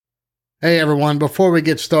Hey everyone, before we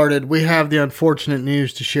get started, we have the unfortunate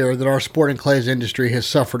news to share that our sporting clays industry has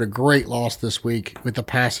suffered a great loss this week with the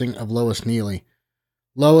passing of Lois Neely.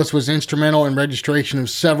 Lois was instrumental in registration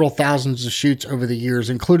of several thousands of shoots over the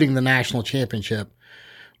years, including the national championship,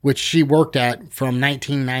 which she worked at from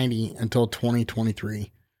 1990 until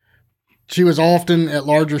 2023. She was often at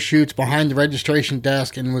larger shoots behind the registration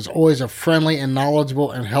desk and was always a friendly and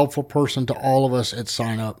knowledgeable and helpful person to all of us at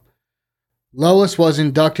S.I.A.I. Lois was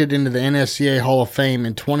inducted into the S.I.A.I. Hall of Fame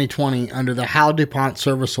in 2020 under the Hal DuPont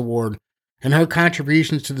Service Award, and her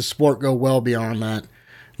contributions to the sport go well beyond that.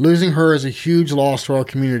 Losing her is a huge loss to our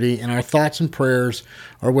community, and our thoughts and prayers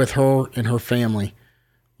are with her and her family.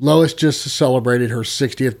 Lois just celebrated her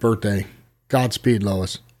 60th birthday. Godspeed,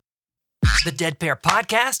 Lois. The Dead Pair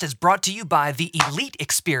Podcast is brought to you by the Elite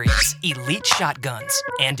Experience, Elite Shotguns,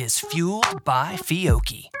 and is fueled by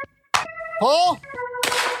Fiocchi. Paul?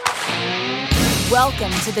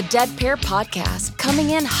 Welcome to the Dead Pair Podcast, coming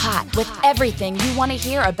in hot with everything you want to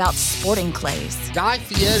hear about sporting clays. Guy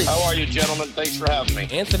Fieri. How are you, gentlemen? Thanks for having me.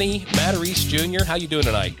 Anthony Matarese Jr., how you doing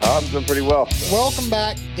tonight? I'm doing pretty well. Welcome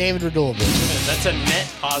back, David Radulovich. That's a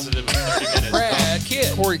net positive 30 minutes. Brad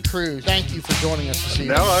Kidd. Cory Kruse, thank you for joining us this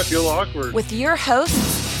evening. Now I feel awkward. With your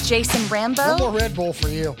hosts, Jason One Rambo more Red Bull for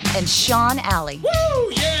you. and Sean Alley.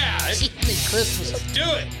 Woo, yeah! Christmas. Let's do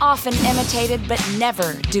it! Often imitated but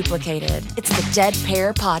never duplicated. It's the Dead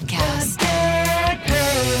Pair Podcast.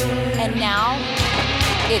 And now,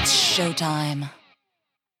 it's showtime.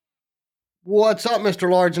 What's up, Mr.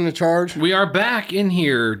 Large in the Charge? We are back in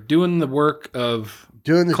here doing the work of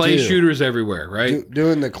Doing the clay do. shooters everywhere, right?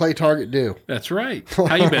 Doing the clay target do. That's right.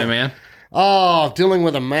 How you been, man? Oh, dealing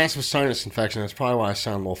with a massive sinus infection. That's probably why I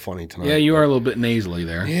sound a little funny tonight. Yeah, you are a little bit nasally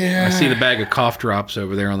there. Yeah. I see the bag of cough drops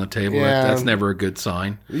over there on the table. Yeah. That's never a good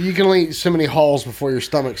sign. You can only eat so many halls before your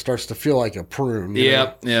stomach starts to feel like a prune.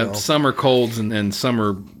 Yep. So, Summer colds and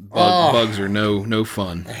summer bugs are no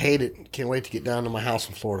fun. I hate it. Can't wait to get down to my house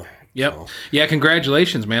in Florida. Yep. So. Yeah,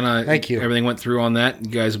 congratulations, man. Thank you. Everything went through on that. You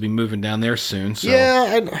guys will be moving down there soon. So.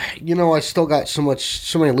 Yeah, I still got so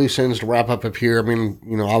many loose ends to wrap up here. I mean,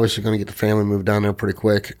 obviously going to get the family moved down there pretty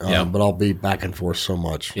quick. Yep. But I'll be back and forth so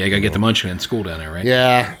much. Yeah, you got to get the munchkin in school down there, right?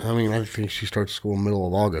 Yeah, I mean, I think she starts school in the middle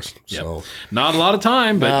of August. Yep. So Not a lot of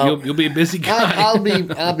time, but you'll be a busy guy.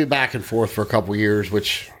 I'll be back and forth for a couple years,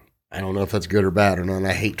 which I don't know if that's good or bad or not.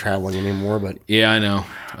 I hate traveling anymore, but Yeah, I know.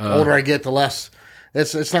 the older I get, the less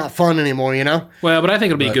it's not fun anymore, Well, but I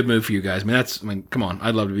think it'll be a good move for you guys. I mean, come on.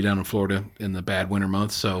 I'd love to be down in Florida in the bad winter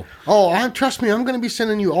months. So. Trust me, I'm going to be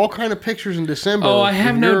sending you all kind of pictures in December. Oh, I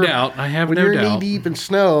have no doubt. When you're knee deep in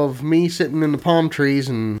snow of me sitting in the palm trees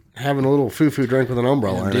and having a little foo-foo drink with an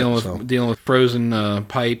umbrella. Dealing with frozen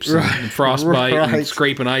pipes and frostbite and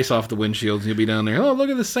scraping ice off the windshields. And you'll be down there. Oh, look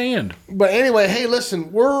at the sand. But anyway, hey,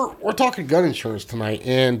 listen, we're talking gun insurance tonight,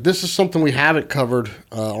 and this is something we haven't covered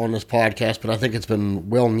on this podcast, but I think it's been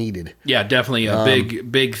well needed. Yeah, definitely a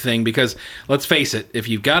big thing, because let's face it, if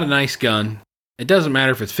you've got a nice gun, it doesn't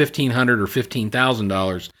matter if it's $1,500 or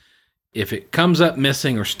 $15,000. If it comes up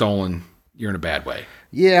missing or stolen, you're in a bad way.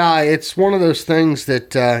 Yeah, it's one of those things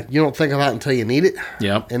that you don't think about until you need it.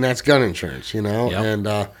 Yep. And that's gun insurance, Yep. and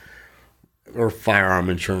or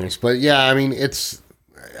firearm insurance. But yeah, I mean,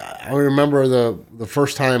 I remember the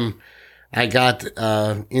first time I got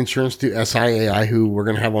insurance through S.I.A.I, who we're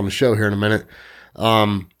going to have on the show here in a minute.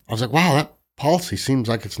 I was like, wow, that policy seems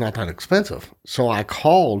like it's not that expensive. So I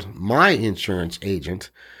called my insurance agent,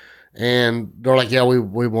 and they're like, yeah,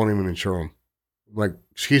 we won't even insure them. I'm like,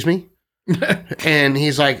 excuse me? And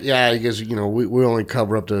he's like, yeah, he goes, we only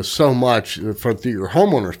cover up to so much through your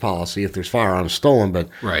homeowner's policy if there's firearms stolen. But,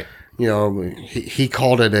 right. He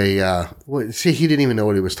called it he didn't even know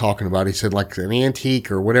what he was talking about. He said like an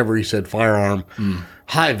antique or whatever. He said firearm,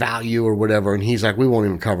 high value or whatever. And he's like, we won't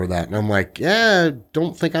even cover that. And I'm like, yeah,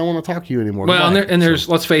 don't think I want to talk to you anymore. Well, there's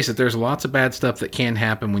let's face it, there's lots of bad stuff that can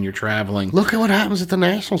happen when you're traveling. Look at what happens at the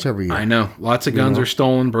Nationals every year. I know. Lots of guns are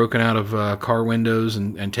stolen, broken out of car windows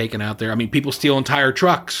and taken out there. I mean, people steal entire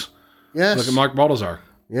trucks. Yes. Look at Mark Baltazar.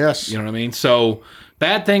 Yes. You know what I mean? So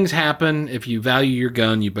bad things happen. If you value your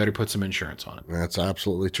gun, you better put some insurance on it. That's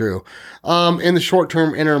absolutely true. In the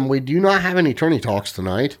short-term interim, we do not have any tourney talks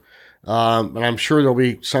tonight, but I'm sure there'll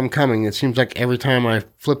be some coming. It seems like every time I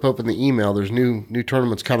flip open the email, there's new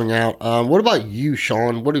tournaments coming out. What about you,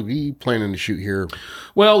 Sean? What are we planning to shoot here?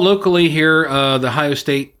 Well, locally here, the Ohio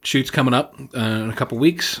State shoot's coming up in a couple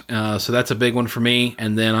weeks, so that's a big one for me.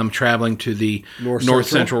 And then I'm traveling to the North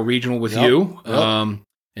Central Regional with you. Yep.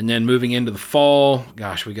 And then moving into the fall,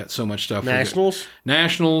 gosh, we got so much stuff. Nationals,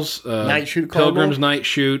 Nationals, night shoot, Pilgrims night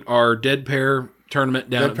shoot, our Dead Pair tournament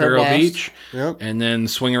down Dead at Pair Vero Blast. Beach, Yep. and then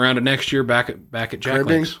swing around to next year back at Jack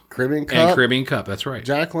Links. Caribbean Cup. And Caribbean Cup, that's right.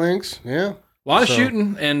 Jack Links, yeah. A lot of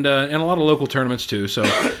shooting and a lot of local tournaments too. So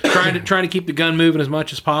trying to keep the gun moving as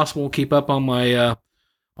much as possible. Keep up on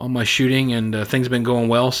my shooting, and things have been going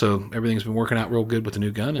well. So everything's been working out real good with the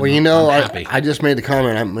new gun. And Well, I'm happy. I just made the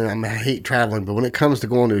comment. I hate traveling, but when it comes to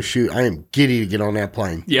going to a shoot, I am giddy to get on that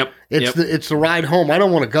plane. Yep. It's the ride home. I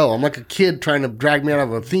don't want to go. I'm like a kid trying to drag me out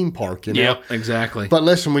of a theme park. You know. Yep. Exactly. But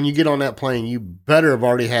listen, when you get on that plane, you better have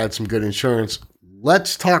already had some good insurance.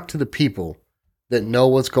 Let's talk to the people that know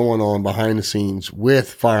what's going on behind the scenes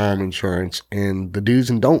with firearm insurance and the do's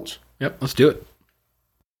and don'ts. Yep, let's do it.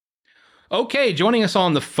 Okay, joining us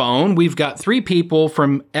on the phone, we've got three people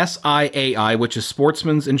from S.I.A.I., which is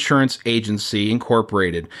Sportsman's Insurance Agency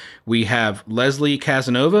Incorporated. We have Leslie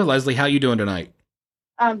Casanova. Leslie, how you doing tonight?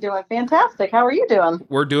 I'm doing fantastic. How are you doing?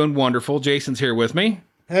 We're doing wonderful. Jason's here with me.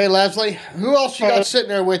 Hey, Leslie, who else you got sitting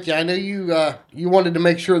there with you? I know you wanted to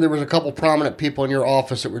make sure there was a couple prominent people in your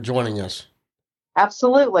office that were joining us.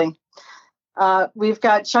 Absolutely. We've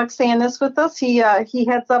got Chuck Sandus with us. He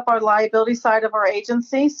heads up our liability side of our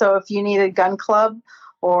agency. So if you need a gun club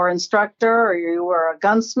or instructor, or you were a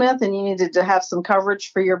gunsmith and you needed to have some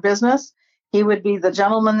coverage for your business, he would be the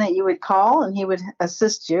gentleman that you would call, and he would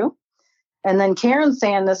assist you. And then Karen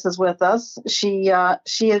Sandus is with us. She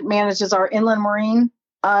manages our inland marine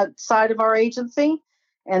side of our agency,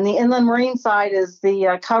 and the inland marine side is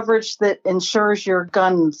the coverage that insures your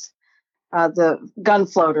guns. The gun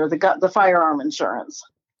floater, the firearm insurance.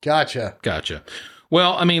 Gotcha.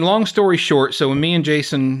 Well, I mean, long story short, so when me and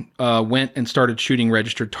Jason went and started shooting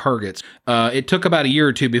registered targets, it took about a year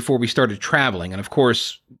or two before we started traveling. And of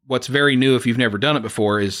course, what's very new if you've never done it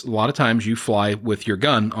before is a lot of times you fly with your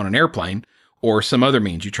gun on an airplane or some other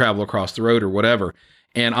means. You travel across the road or whatever.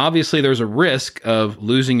 And obviously there's a risk of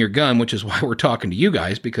losing your gun, which is why we're talking to you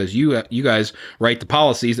guys, because you guys write the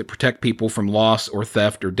policies that protect people from loss or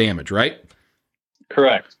theft or damage, right?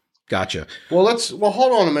 Correct. Gotcha. Well,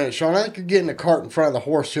 hold on a minute, Sean. I think you're getting the cart in front of the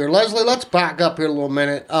horse here. Leslie, let's back up here a little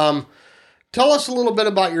minute. Tell us a little bit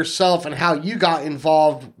about yourself and how you got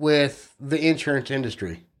involved with the insurance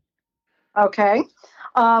industry. Okay.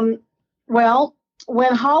 Well,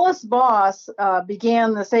 when Hollis Boss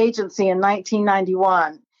began this agency in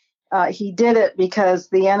 1991, he did it because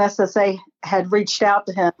the NSSA had reached out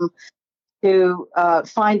to him to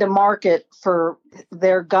find a market for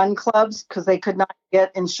their gun clubs because they could not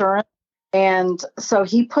get insurance. And so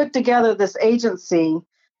he put together this agency,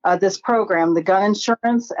 this program, the gun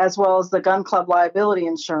insurance, as well as the gun club liability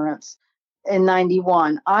insurance in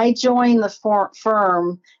 91. I joined the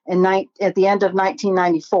firm at the end of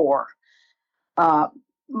 1994.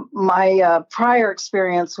 My prior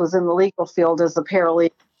experience was in the legal field as a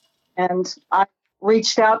paralegal, and I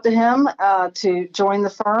reached out to him to join the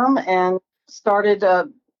firm and started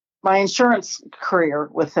my insurance career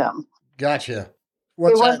with him. Gotcha.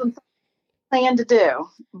 It wasn't planned to do,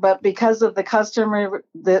 but because of the customer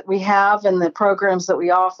that we have and the programs that we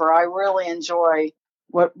offer, I really enjoy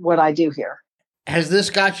what I do here. Has this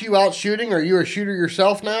got you out shooting? Are you a shooter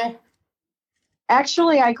yourself now?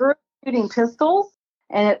 Actually, I grew up shooting pistols,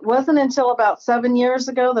 and it wasn't until about 7 years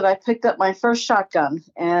ago that I picked up my first shotgun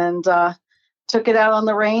and took it out on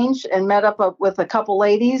the range and met up with a couple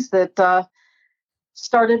ladies that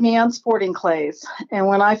started me on sporting clays. And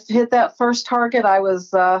when I hit that first target, I was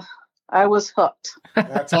hooked.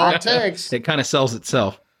 That's all it takes. It kind of sells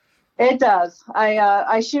itself. It does.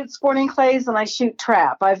 I shoot sporting clays and I shoot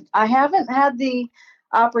trap. I haven't had the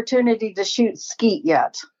opportunity to shoot skeet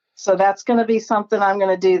yet, so that's going to be something I'm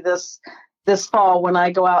going to do this fall when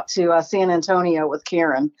I go out to San Antonio with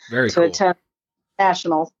Karen to attend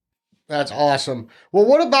nationals. That's awesome. Well,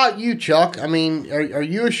 what about you, Chuck? I mean, are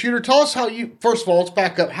you a shooter? Tell us how you. First of all, let's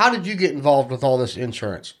back up. How did you get involved with all this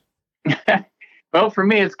insurance? Well, for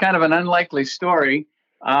me, it's kind of an unlikely story.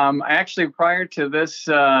 Actually, prior to this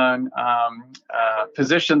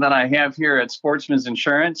position that I have here at Sportsman's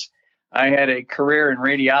Insurance, I had a career in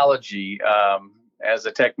radiology as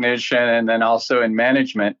a technician and then also in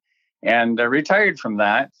management, and retired from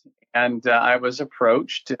that. And I was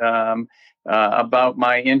approached about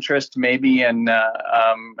my interest maybe in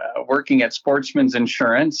working at Sportsman's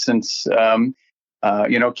Insurance, since,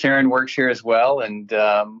 Karen works here as well. And,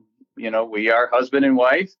 we are husband and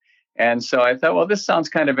wife. And so I thought, well, this sounds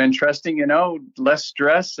kind of interesting, less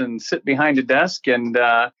stress and sit behind a desk and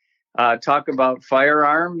talk about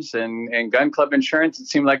firearms and gun club insurance. It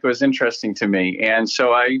seemed like it was interesting to me. And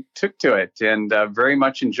so I took to it and very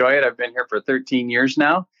much enjoy it. I've been here for 13 years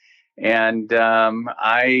now. And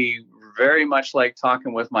I very much like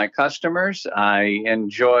talking with my customers. I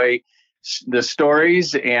enjoy the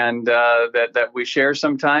stories and that we share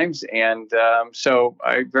sometimes. And so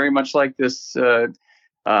I very much like this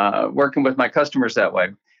working with my customers that way.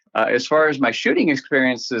 As far as my shooting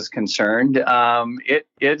experience is concerned,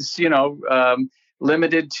 it's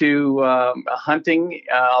limited to hunting,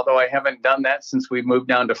 although I haven't done that since we moved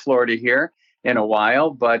down to Florida here in a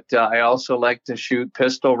while. But I also like to shoot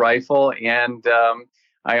pistol, rifle, and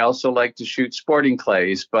I also like to shoot sporting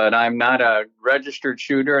clays. But I'm not a registered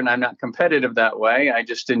shooter, and I'm not competitive that way. I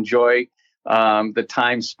just enjoy the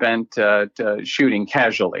time spent shooting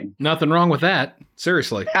casually. Nothing wrong with that.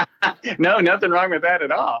 Seriously. No, nothing wrong with that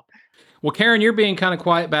at all. Well, Karen, you're being kind of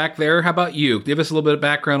quiet back there. How about you? Give us a little bit of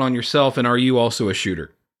background on yourself, and are you also a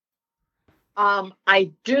shooter?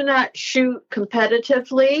 I do not shoot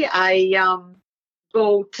competitively. I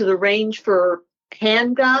go to the range for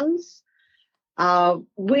handguns. Our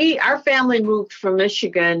family moved from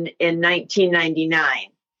Michigan in 1999.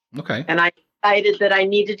 Okay. And I decided that I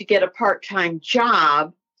needed to get a part-time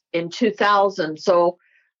job in 2000. So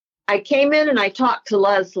I came in and I talked to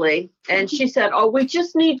Leslie, and she said, "Oh, we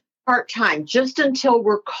just need part-time just until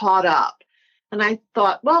we're caught up." And I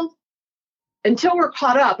thought, well, until we're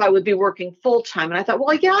caught up, I would be working full-time. And I thought,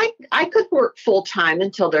 well, yeah, I could work full-time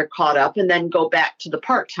until they're caught up and then go back to the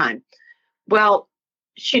part-time. Well,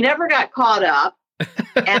 she never got caught up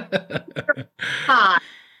and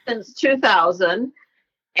since 2000.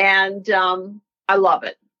 And I love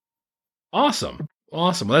it. Awesome.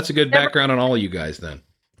 Well, that's a good background on all of you guys then.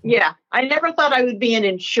 Yeah. I never thought I would be in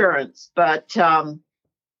insurance, but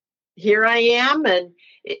here I am. And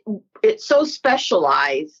it's so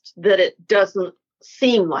specialized that it doesn't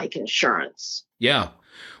seem like insurance. Yeah.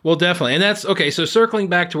 Well, definitely. And that's okay. So circling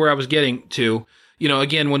back to where I was getting to,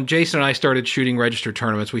 again, when Jason and I started shooting registered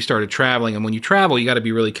tournaments, we started traveling. And when you travel, you got to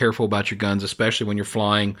be really careful about your guns, especially when you're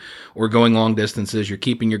flying or going long distances. You're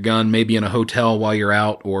keeping your gun maybe in a hotel while you're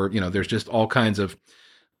out, or, there's just all kinds of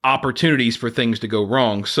opportunities for things to go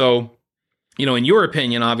wrong. So, in your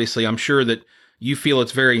opinion, obviously, I'm sure that you feel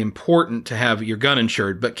it's very important to have your gun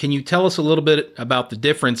insured. But can you tell us a little bit about the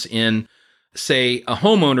difference in, say, a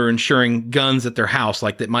homeowner insuring guns at their house,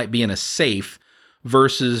 like that might be in a safe,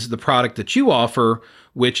 versus the product that you offer,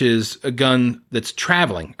 which is a gun that's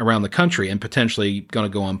traveling around the country and potentially going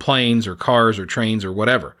to go on planes or cars or trains or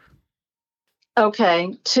whatever?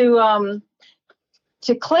 Okay. To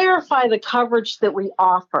clarify the coverage that we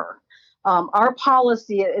offer, our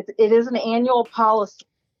policy, it is an annual policy.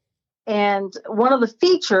 And one of the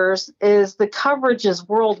features is the coverage is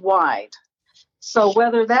worldwide. So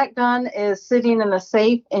whether that gun is sitting in a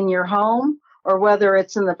safe in your home, or whether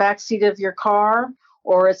it's in the backseat of your car,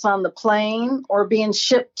 or it's on the plane, or being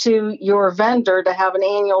shipped to your vendor to have an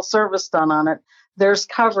annual service done on it, there's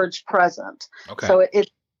coverage present. Okay. So it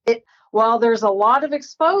while there's a lot of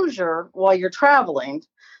exposure while you're traveling,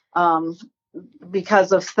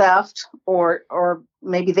 because of theft or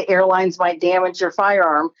maybe the airlines might damage your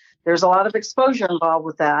firearm, there's a lot of exposure involved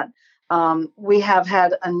with that. We have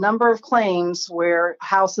had a number of claims where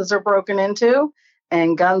houses are broken into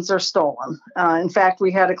and guns are stolen. In fact,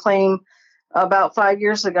 we had a claim about 5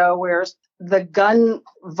 years ago where the gun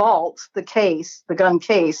vault, the gun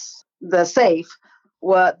case, the safe,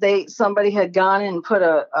 somebody had gone and put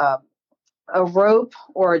a rope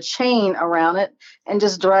or a chain around it and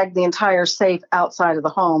just dragged the entire safe outside of the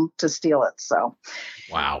home to steal it. So,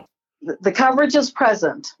 wow. The coverage is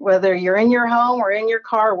present, whether you're in your home or in your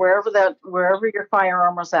car, wherever your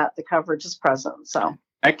firearm was at, the coverage is present. So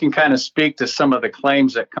I can kind of speak to some of the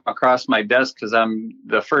claims that come across my desk because I'm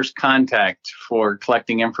the first contact for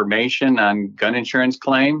collecting information on gun insurance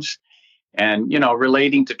claims. And,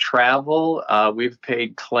 relating to travel, we've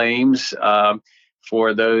paid claims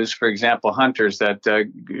for those, for example, hunters that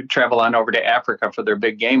travel on over to Africa for their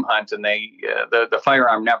big game hunt, and the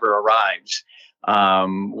firearm never arrives.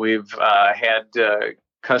 We've had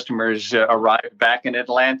customers arrive back in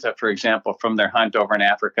Atlanta, for example, from their hunt over in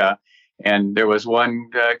Africa. And there was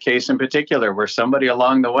one case in particular where somebody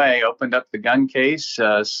along the way opened up the gun case,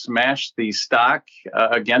 smashed the stock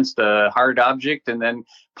against a hard object, and then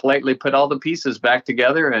politely put all the pieces back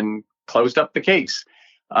together and closed up the case.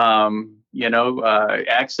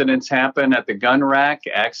 Accidents happen at the gun rack.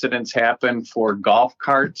 Accidents happen for golf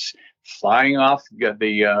carts flying off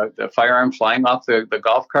the firearm flying off the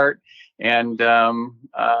golf cart. And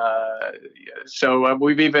so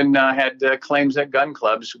we've even had claims at gun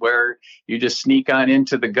clubs where you just sneak on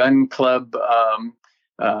into the gun club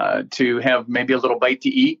to have maybe a little bite to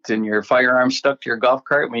eat, and your firearm stuck to your golf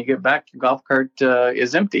cart. When you get back, your golf cart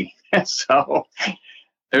is empty. So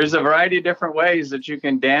There's a variety of different ways that you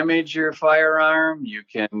can damage your firearm. You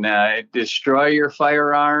can destroy your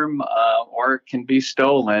firearm, or it can be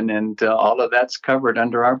stolen, and all of that's covered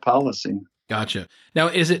under our policy. Gotcha. Now,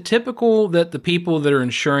 is it typical that the people that are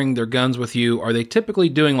insuring their guns with you, are they typically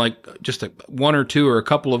doing like just one or two or a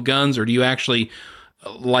couple of guns, or do you actually,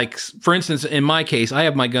 like, for instance, in my case, I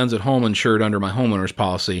have my guns at home insured under my homeowner's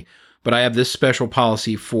policy, but I have this special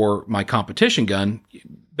policy for my competition gun,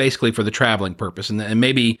 basically for the traveling purpose. And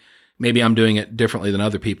maybe I'm doing it differently than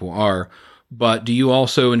other people are. But do you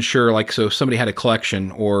also insure, like, so if somebody had a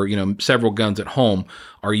collection or, several guns at home,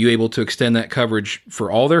 are you able to extend that coverage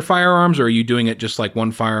for all their firearms, or are you doing it just like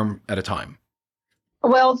one firearm at a time?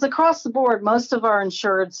 Well, it's across the board. Most of our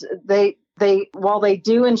insureds, while they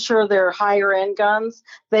do insure their higher end guns,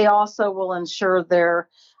 they also will insure their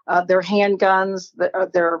handguns,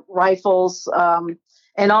 their rifles,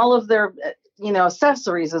 and all of their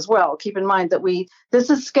accessories as well. Keep in mind that this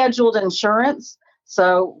is scheduled insurance.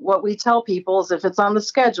 So what we tell people is if it's on the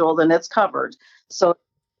schedule, then it's covered. So if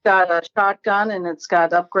you've got a shotgun and it's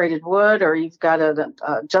got upgraded wood, or you've got an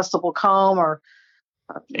adjustable comb, or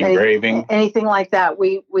engraving, anything like that,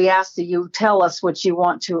 we ask that you tell us what you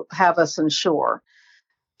want to have us insure.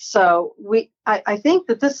 So I think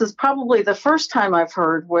that this is probably the first time I've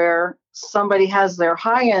heard where somebody has their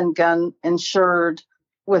high-end gun insured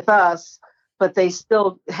with us, but they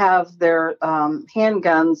still have their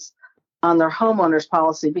handguns on their homeowner's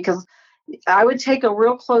policy, because I would take a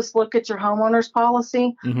real close look at your homeowner's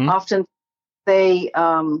policy. Mm-hmm. Often they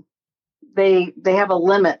have a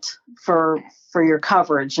limit for your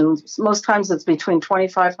coverage, and most times it's between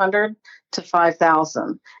 $2,500 to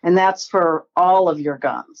 $5,000, and that's for all of your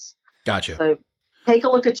guns. Gotcha. So take a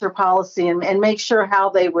look at your policy and make sure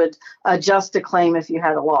how they would adjust a claim if you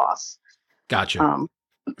had a loss. Gotcha.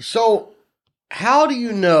 So how do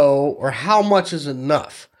you know, or how much is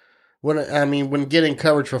enough when getting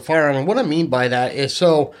coverage for firearm? And what I mean by that is,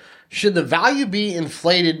 so should the value be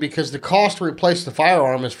inflated because the cost to replace the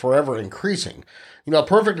firearm is forever increasing? A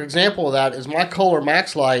perfect example of that is my Kohler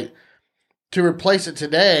Max Light. To replace it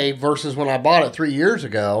today versus when I bought it 3 years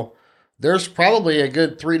ago, there's probably a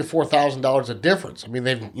good $3,000 to $4,000 of difference. I mean,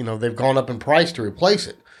 they've gone up in price to replace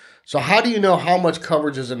it. So how do you know how much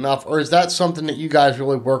coverage is enough, or is that something that you guys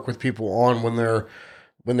really work with people on when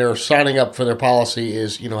they're signing up for their policy?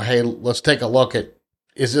 Is hey, let's take a look at,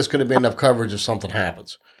 is this going to be enough coverage if something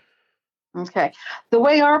happens? Okay. The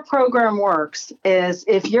way our program works is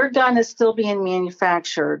if your gun is still being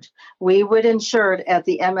manufactured, we would insure it at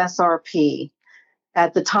the MSRP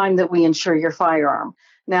at the time that we insure your firearm.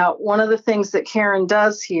 Now, one of the things that Karen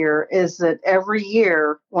does here is that every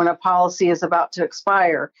year when a policy is about to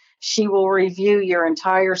expire, she will review your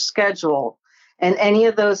entire schedule, and any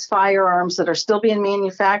of those firearms that are still being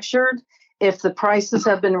manufactured, if the prices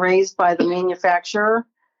have been raised by the manufacturer,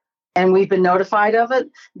 and we've been notified of it,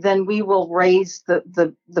 then we will raise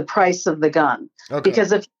the price of the gun. Okay.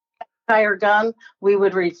 Because if you have an entire gun, we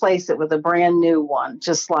would replace it with a brand new one,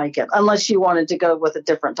 just like it, unless you wanted to go with a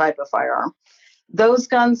different type of firearm. Those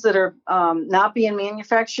guns that are not being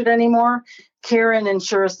manufactured anymore, Karen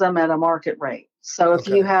insures them at a market rate. So if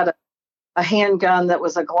you had a handgun that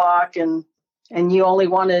was a Glock and you only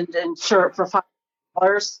wanted to insure it for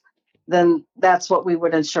 $5, then that's what we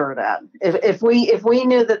would insure it at. If we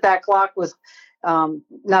knew that Glock was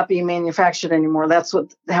not being manufactured anymore, that's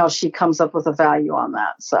how she comes up with a value on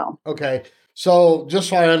that. So okay, so just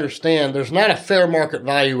so I understand, there's not a fair market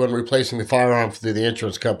value when replacing the firearm through the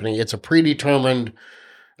insurance company. It's a predetermined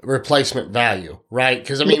replacement value, right?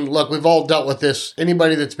 Because look, we've all dealt with this.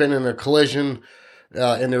 Anybody that's been in a collision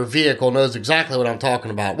in their vehicle knows exactly what I'm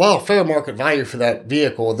talking about. Well, fair market value for that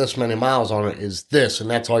vehicle with this many miles on it is this, and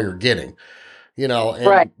that's all you're getting. And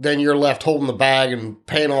right. Then you're left holding the bag and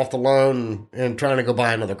paying off the loan and trying to go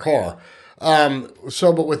buy another car.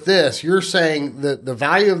 But with this, you're saying that the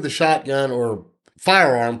value of the shotgun or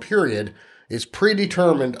firearm, period, is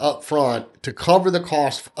predetermined up front to cover the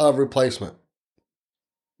cost of replacement.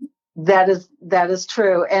 That is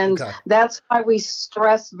true. And that's why we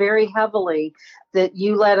stress very heavily that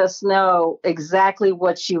you let us know exactly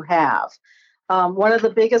what you have. One of the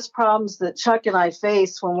biggest problems that Chuck and I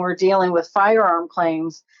face when we're dealing with firearm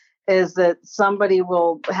claims is that somebody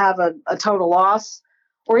will have a total loss,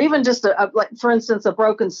 or even just like, for instance, a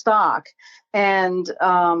broken stock. And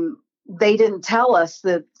they didn't tell us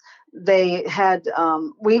that they had,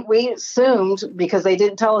 we assumed, because they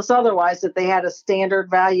didn't tell us otherwise, that they had a standard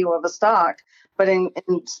value of a stock. But in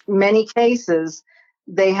many cases,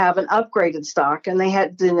 they have an upgraded stock, and they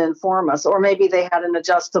didn't inform us. Or maybe they had an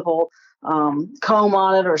adjustable comb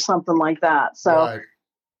on it or something like that. So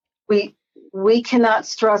we cannot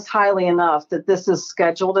stress highly enough that this is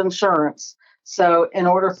scheduled insurance. So in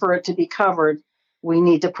order for it to be covered, we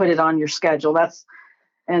need to put it on your schedule.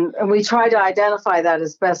 And we try to identify that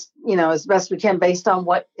as best we can based on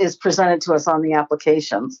what is presented to us on the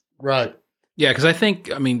applications. Right. Yeah, because I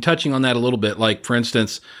think, touching on that a little bit, like, for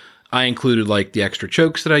instance, I included, like, the extra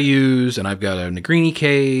chokes that I use, and I've got a Negrini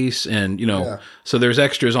case, and, so there's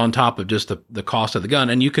extras on top of just the cost of the gun,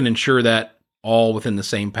 and you can insure that all within the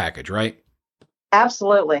same package, right?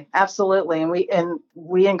 Absolutely. And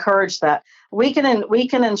we encourage that. We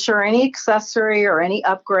can insure any accessory or any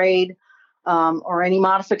upgrade or any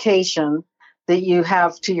modification that you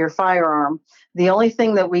have to your firearm. The only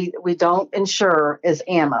thing that we don't insure is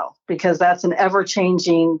ammo, because that's an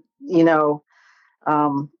ever-changing,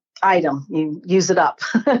 item. You use it up.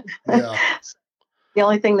 Yeah. The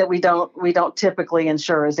only thing that we don't typically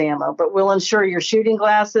insure is ammo, but we'll insure your shooting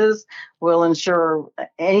glasses. We'll insure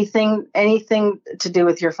anything to do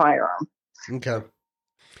with your firearm. Okay.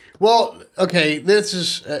 Well, okay, this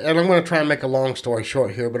is, and I'm going to try and make a long story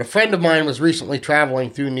short here, but a friend of mine was recently traveling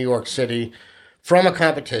through New York City from a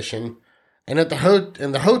competition, and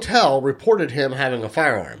the hotel reported him having a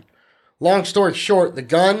firearm. Long story short, the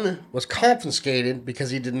gun was confiscated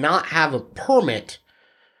because he did not have a permit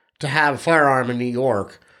to have a firearm in New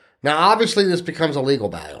York. Now, obviously, this becomes a legal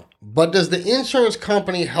battle, but does the insurance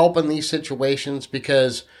company help in these situations?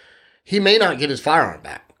 Because he may not get his firearm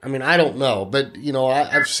back. I don't know, but,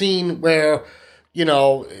 I've seen where,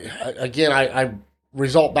 again, I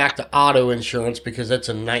result back to auto insurance because that's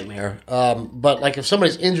a nightmare. But, like, if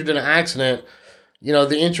somebody's injured in an accident,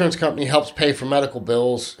 the insurance company helps pay for medical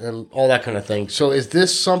bills and all that kind of thing. So is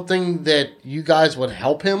this something that you guys would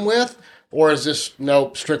help him with? Or is this,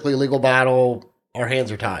 nope, strictly legal battle, our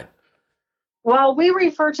hands are tied? Well, we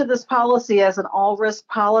refer to this policy as an all-risk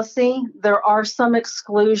policy. There are some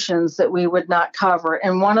exclusions that we would not cover,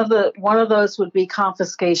 and one of those would be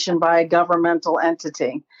confiscation by a governmental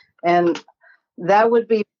entity, and that would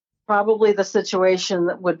be probably the situation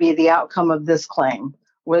that would be the outcome of this claim.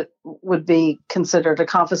 Would be considered a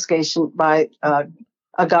confiscation by a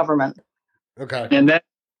government. Okay, and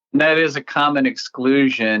that is a common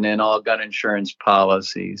exclusion in all gun insurance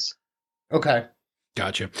policies. Okay.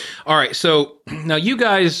 Gotcha. All right. So now you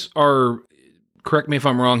guys are, correct me if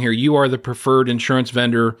I'm wrong here, you are the preferred insurance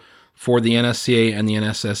vendor for the NSCA and the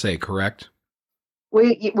NSSA, correct?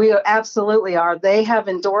 We absolutely are. They have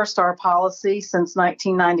endorsed our policy since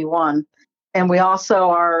 1991. And we also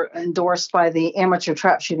are endorsed by the Amateur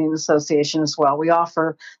Trap Shooting Association as well. We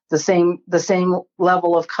offer the same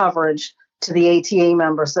level of coverage to the ATA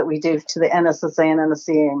members that we do to the NSSA and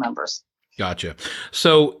NSCA members. Gotcha.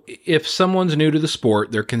 So if someone's new to the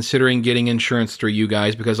sport, they're considering getting insurance through you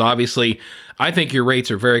guys, because obviously I think your rates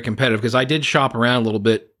are very competitive, because I did shop around a little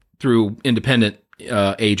bit through independent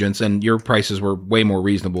agents, and your prices were way more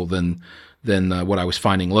reasonable than what I was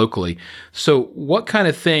finding locally. So what kind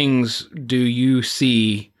of things do you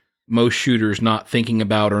see most shooters not thinking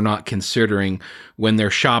about or not considering when they're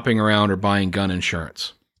shopping around or buying gun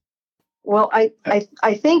insurance? Well, I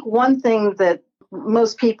think one thing that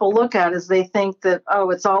most people look at is they think that,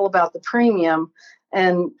 it's all about the premium.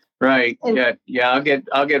 And right. Yeah.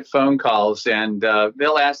 I'll get phone calls, and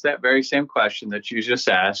they'll ask that very same question that you just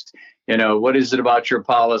asked. What is it about your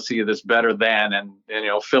policy that's better than, and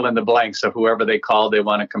fill in the blanks of whoever they call, they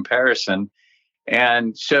want a comparison.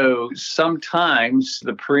 And so sometimes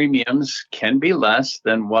the premiums can be less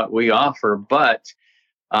than what we offer. But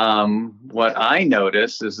what I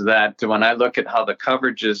notice is that when I look at how the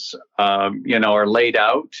coverages, are laid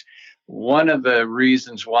out, one of the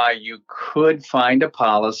reasons why you could find a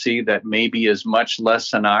policy that maybe is much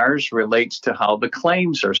less than ours relates to how the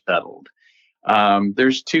claims are settled.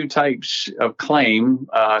 There's two types of claim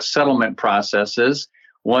settlement processes.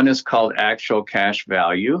 One is called actual cash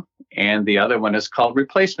value, and the other one is called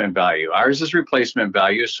replacement value. Ours is replacement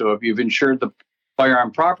value. So if you've insured the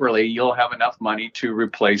firearm properly, you'll have enough money to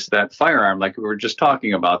replace that firearm, like we were just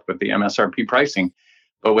talking about with the MSRP pricing.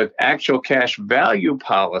 But with actual cash value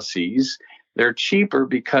policies, they're cheaper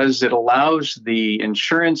because it allows the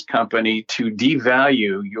insurance company to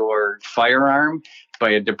devalue your firearm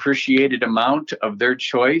by a depreciated amount of their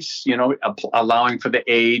choice, allowing for the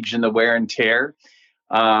age and the wear and tear.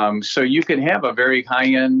 So you can have a very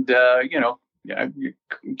high-end,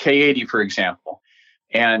 K80, for example,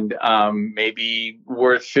 and maybe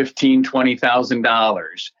worth $15,000,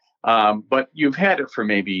 $20,000. But you've had it for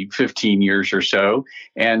maybe 15 years or so.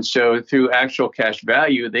 And so through actual cash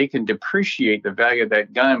value, they can depreciate the value of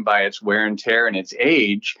that gun by its wear and tear and its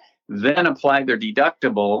age, then apply their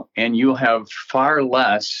deductible, and you'll have far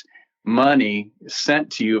less money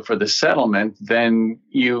sent to you for the settlement than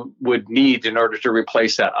you would need in order to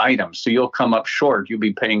replace that item. So you'll come up short. You'll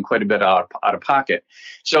be paying quite a bit out of pocket.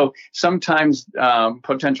 So sometimes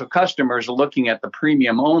potential customers are looking at the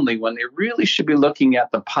premium only when they really should be looking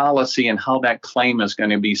at the policy and how that claim is going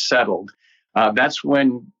to be settled. That's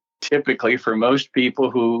when typically for most people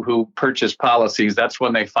who purchase policies, that's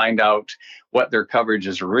when they find out what their coverage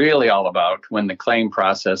is really all about when the claim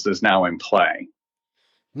process is now in play.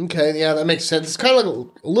 Okay, yeah, that makes sense. It's kind of like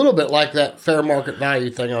a little bit like that fair market value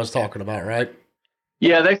thing I was talking about, right?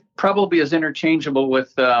 Yeah, that probably is interchangeable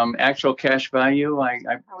with actual cash value.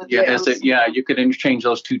 You could interchange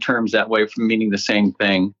those two terms that way from meaning the same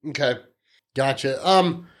thing. Okay,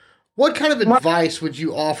 gotcha. What kind of advice would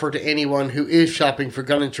you offer to anyone who is shopping for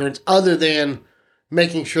gun insurance other than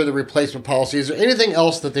making sure the replacement policy? Is there anything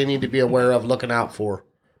else that they need to be aware of, looking out for?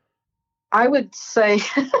 I would say,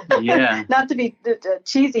 not to be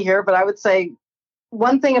cheesy here, but I would say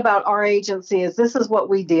one thing about our agency is this is what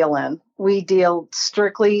we deal in. We deal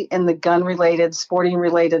strictly in the gun-related,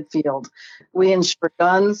 sporting-related field. We insure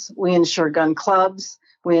guns. We insure gun clubs.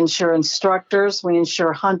 We insure instructors. We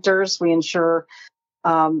insure hunters. We insure,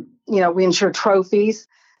 we insure trophies.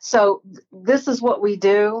 So this is what we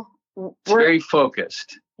do. We're very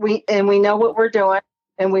focused. We know what we're doing,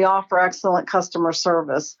 and we offer excellent customer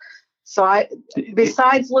service. So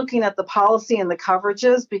besides looking at the policy and the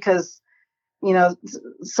coverages, because,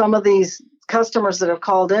 some of these customers that have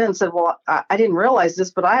called in and said, well, I didn't realize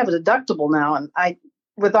this, but I have a deductible now. And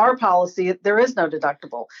with our policy, there is no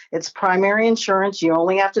deductible. It's primary insurance. You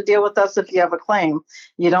only have to deal with us if you have a claim.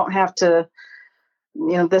 You don't have to,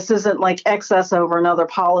 this isn't like excess over another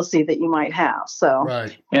policy that you might have. So,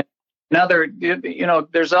 right. And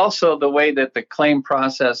there's also the way that the claim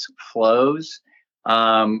process flows.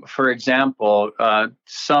 For example,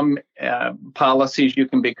 some policies you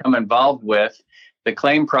can become involved with, the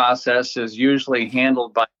claim process is usually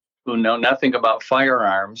handled by people who know nothing about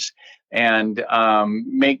firearms and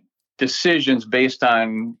make decisions based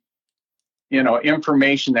on,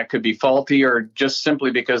 information that could be faulty or just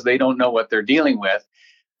simply because they don't know what they're dealing with.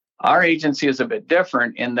 Our agency is a bit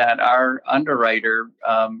different in that our underwriter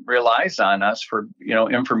relies on us for,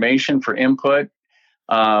 information, for input.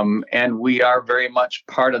 And we are very much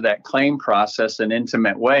part of that claim process in an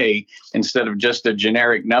intimate way, instead of just a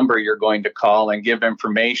generic number you're going to call and give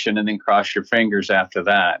information and then cross your fingers after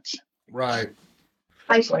that. Right.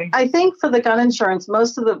 I think for the gun insurance,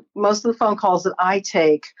 most of the phone calls that I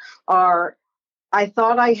take are, I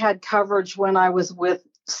thought I had coverage when I was with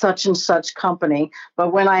such and such company,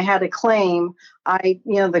 but when I had a claim,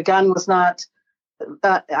 the gun was not,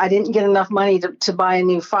 I didn't get enough money to buy a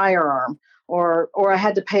new firearm. Or I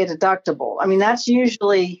had to pay a deductible. I mean, that's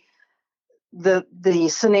usually the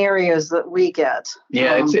scenarios that we get.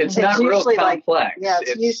 Yeah, it's not real complex.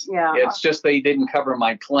 It's just they didn't cover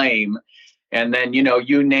my claim. And then,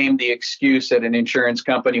 you name the excuse that an insurance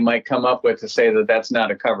company might come up with to say that that's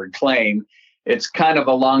not a covered claim. It's kind of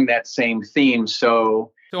along that same theme.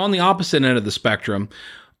 So on the opposite end of the spectrum,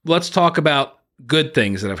 let's talk about good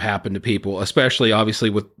things that have happened to people, especially obviously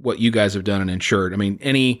with what you guys have done in insured. I mean,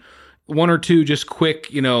 any one or two just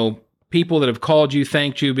quick, people that have called you,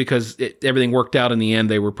 thanked you because everything worked out in the end.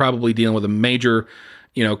 They were probably dealing with a major,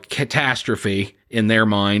 catastrophe in their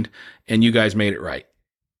mind, and you guys made it right.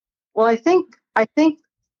 Well, I think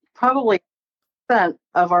probably 10%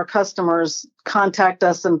 of our customers contact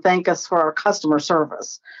us and thank us for our customer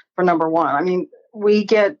service, for number one. I mean, we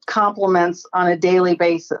get compliments on a daily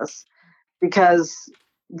basis because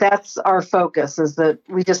that's our focus, is that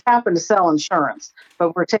we just happen to sell insurance,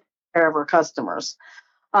 but we're taking care of our customers.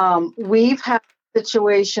 We've had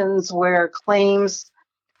situations where claims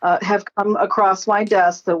have come across my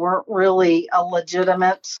desk that weren't really a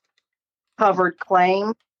legitimate covered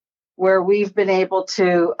claim, where we've been able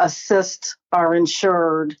to assist our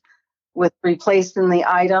insured with replacing the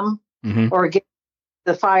item or getting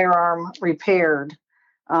the firearm repaired,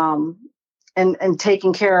 and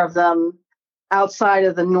taking care of them outside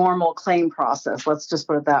of the normal claim process. Let's just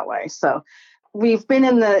put it that way. So we've been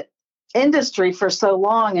in the industry for so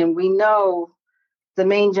long, and we know the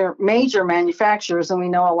major manufacturers, and we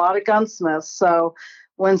know a lot of gunsmiths. So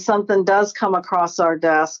when something does come across our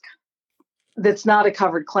desk that's not a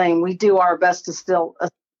covered claim, we do our best to still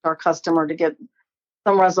assist our customer to get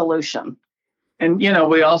some resolution. And,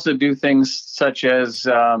 we also do things such as,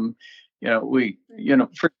 for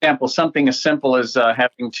example, something as simple as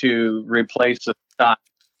having to replace a stock,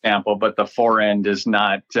 for example, but the forend is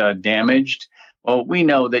not damaged. Well, we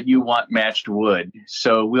know that you want matched wood,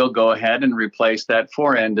 so we'll go ahead and replace that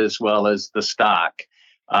forend as well as the stock.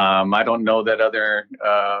 I don't know that other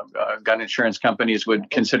gun insurance companies would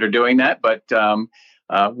consider doing that, but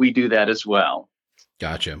we do that as well.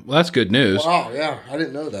 Gotcha. Well, that's good news. Wow, yeah, I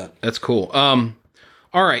didn't know that. That's cool.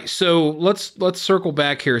 All right, so let's circle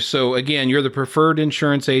back here. So again, you're the preferred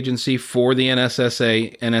insurance agency for the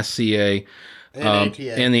NSSA, NSCA,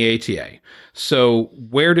 and the ATA. So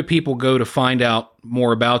where do people go to find out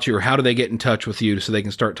more about you, or how do they get in touch with you so they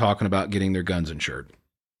can start talking about getting their guns insured?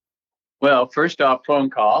 Well, first off, phone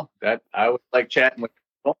call. That I would like chatting with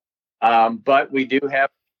people. But we do have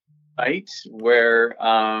sites where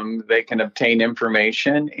they can obtain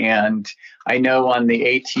information. And I know on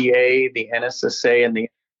the ATA, the NSSA, and the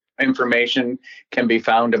information can be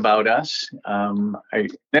found about us. Of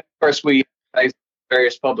course, we have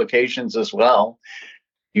various publications as well.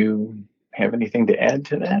 You have anything to add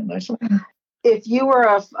to that, Leslie? If you were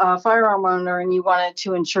a firearm owner and you wanted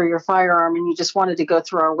to insure your firearm and you just wanted to go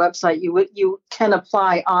through our website, you can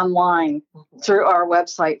apply online through our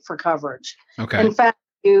website for coverage. Okay. In fact,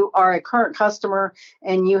 you are a current customer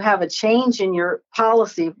and you have a change in your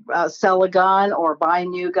policy, sell a gun or buy a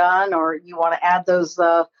new gun, or you want to add those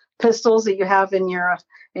pistols that you have in your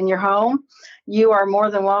home, you are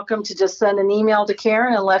more than welcome to just send an email to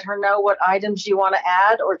Karen and let her know what items you want to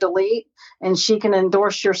add or delete, and she can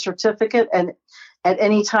endorse your certificate. And at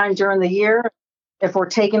any time during the year, if we're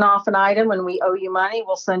taking off an item and we owe you money,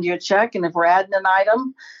 we'll send you a check. And if we're adding an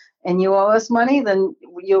item and you owe us money, then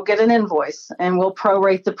you'll get an invoice and we'll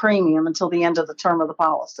prorate the premium until the end of the term of the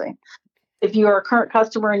policy. If you are a current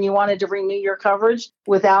customer and you wanted to renew your coverage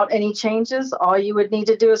without any changes, all you would need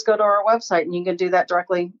to do is go to our website, and you can do that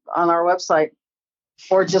directly on our website,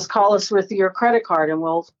 or just call us with your credit card and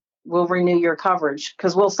we'll renew your coverage,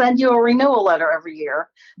 because we'll send you a renewal letter every year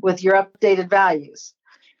with your updated values.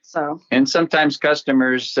 And sometimes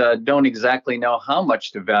customers don't exactly know how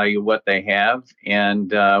much to value what they have, and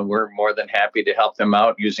we're more than happy to help them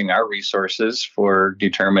out using our resources for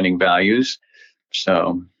determining values.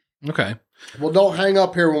 So, okay. Well, don't hang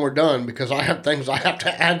up here when we're done, because I have things I have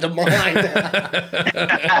to add to mine.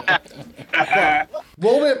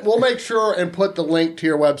 We'll make sure and put the link to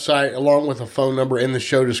your website along with a phone number in the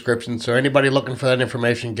show description, so anybody looking for that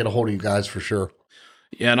information, get a hold of you guys for sure.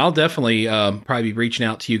 Yeah, and I'll definitely probably be reaching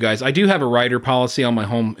out to you guys. I do have a rider policy on my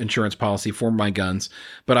home insurance policy for my guns,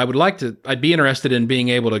 but I'd be interested in being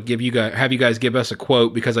able to have you guys give us a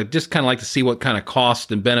quote, because I just kind of like to see what kind of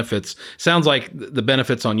cost and benefits. Sounds like the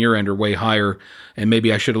benefits on your end are way higher, and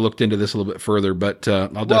maybe I should have looked into this a little bit further, but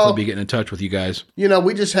I'll definitely be getting in touch with you guys.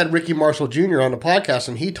 We just had Ricky Marshall Jr. on the podcast,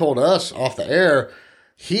 and he told us off the air,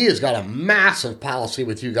 he has got a massive policy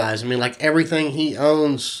with you guys. I mean, like everything he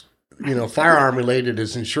owns, firearm related,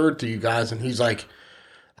 is insured to you guys. And he's like,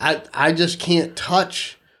 I just can't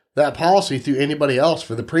touch that policy through anybody else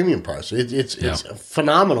for the premium price. It's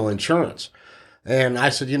phenomenal insurance. And I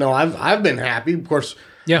said, I've been happy. Of course,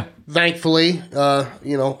 yeah. Thankfully,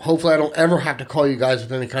 hopefully I don't ever have to call you guys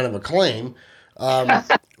with any kind of a claim.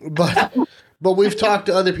 But we've talked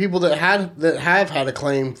to other people that have had a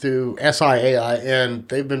claim through S.I.A.I, and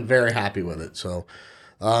they've been very happy with it. So,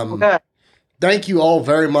 okay. Thank you all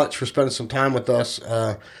very much for spending some time with us.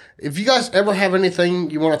 If you guys ever have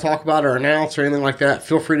anything you want to talk about or announce or anything like that,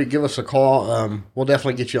 feel free to give us a call. We'll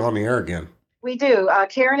definitely get you on the air again. We do.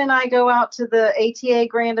 Karen and I go out to the ATA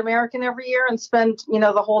Grand American every year and spend,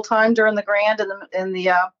 the whole time during the Grand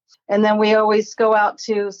and then we always go out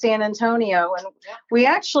to San Antonio, and we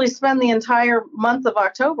actually spend the entire month of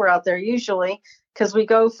October out there usually, because we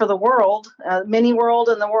go for the World, Mini World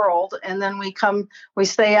and the World, and then we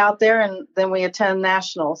stay out there, and then we attend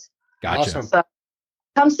nationals. Gotcha. Awesome. So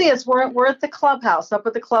come see us. We're at the clubhouse, up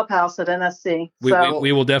at the clubhouse at NSC.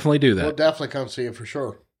 We will definitely do that. We'll definitely come see you for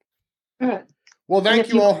sure. Good. Well,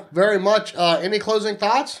 thank you all very much. Any closing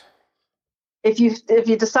thoughts? If you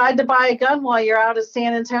decide to buy a gun while you're out at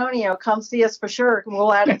San Antonio, come see us for sure.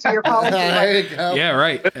 We'll add it to your policy. There you go. Yeah,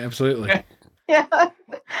 right. Absolutely. Yeah.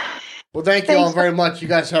 Well, thank you all very much. You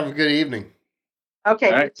guys have a good evening.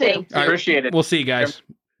 Okay. All right. Thanks. Appreciate it. We'll see you guys.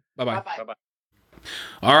 Bye-bye. Bye-bye.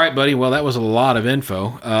 All right, buddy. Well, that was a lot of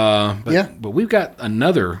info. But we've got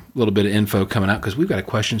another little bit of info coming out, because we've got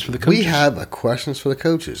questions for the coaches. We have a questions for the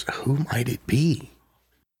coaches. Who might it be?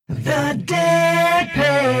 The Dead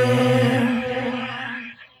Pair.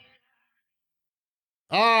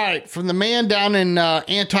 All right, from the man down in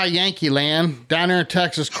anti-Yankee land, down there in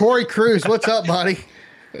Texas, Cory Kruse. What's up, buddy?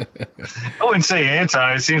 I wouldn't say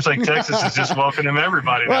anti. It seems like Texas is just welcoming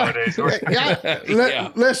everybody nowadays.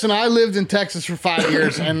 Listen, I lived in Texas for 5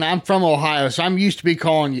 years, and I'm from Ohio, so I'm used to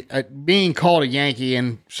being called a Yankee,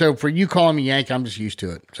 and so for you calling me Yankee, I'm just used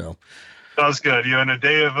to it. So, That was good. In a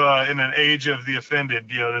day of, in an age of the offended,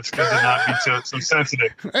 that's good to not be so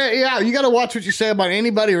sensitive. Hey, yeah, you got to watch what you say about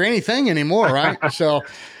anybody or anything anymore, right? So,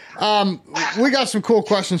 we got some cool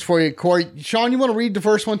questions for you, Cory. Sean, you want to read the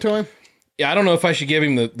first one to him? Yeah, I don't know if I should give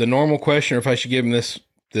him the normal question or if I should give him this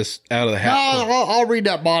out of the hat. No, I'll read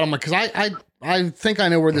that bottom one because I think I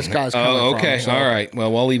know where this guy's coming from. Okay. So. All right.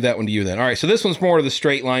 Well, I'll leave that one to you then. All right. So this one's more of the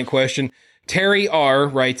straight line question. Terry R.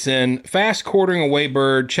 writes in, fast quartering away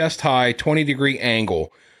bird, chest high, 20-degree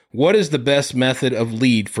angle. What is the best method of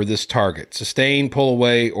lead for this target? Sustain, pull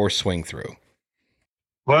away, or swing through?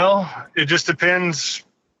 Well, it just depends.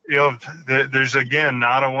 There's, again,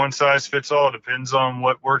 not a one-size-fits-all. It depends on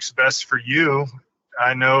what works best for you.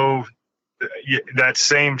 I know that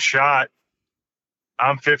same shot,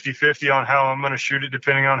 I'm 50-50 on how I'm going to shoot it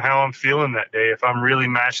depending on how I'm feeling that day. If I'm really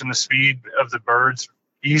matching the speed of the birds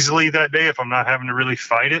easily that day, if I'm not having to really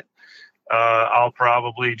fight it, I'll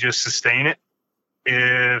probably just sustain it.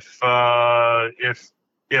 If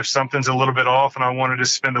something's a little bit off and I wanted to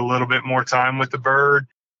spend a little bit more time with the bird,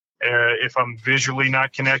 if I'm visually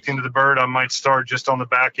not connecting to the bird, I might start just on the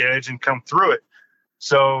back edge and come through it.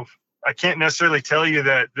 So I can't necessarily tell you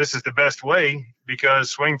that this is the best way,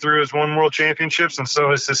 because swing through has won world championships and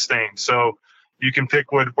so has sustain. So you can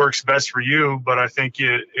pick what works best for you, but I think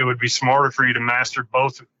it would be smarter for you to master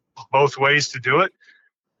both ways to do it.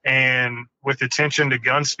 And with attention to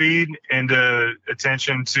gun speed and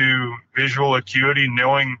attention to visual acuity,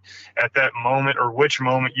 knowing at that moment or which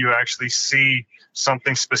moment you actually see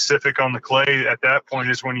something specific on the clay, at that point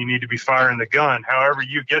is when you need to be firing the gun. However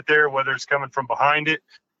you get there, whether it's coming from behind it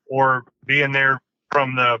or being there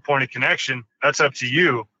from the point of connection, that's up to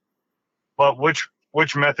you. But which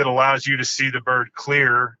method allows you to see the bird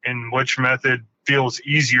clear and which method feels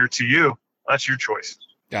easier to you, that's your choice.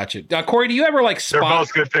 Gotcha. Now, Cory, do you ever They're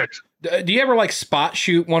both good picks. Do you ever spot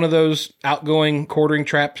shoot one of those outgoing quartering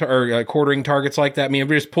traps or quartering targets like that? I mean, if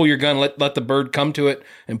you just pull your gun, let the bird come to it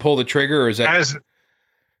and pull the trigger, or is that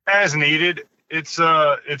as needed? It's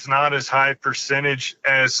not as high percentage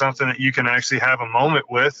as something that you can actually have a moment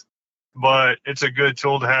with, but it's a good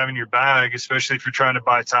tool to have in your bag, especially if you're trying to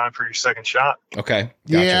buy time for your second shot. Okay.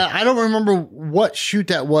 Gotcha. Yeah, I don't remember what shoot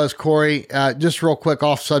that was, Cory. Just real quick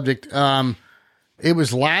off subject. It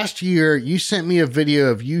was last year. You sent me a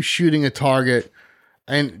video of you shooting a target,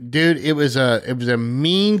 and dude, it was a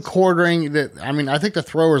mean quartering that, I mean, I think the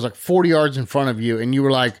thrower was 40 yards in front of you, and you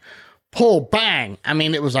were like, pull, bang. I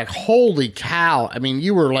mean, it was holy cow. I mean,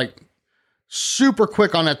 you were super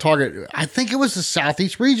quick on that target. I think it was the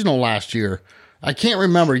Southeast Regional last year. I can't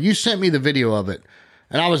remember. You sent me the video of it,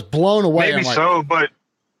 and I was blown away. Maybe so, but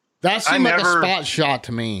that seemed like a spot shot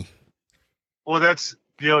to me. Well, that's,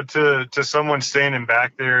 to someone standing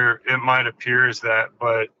back there, it might appear as that,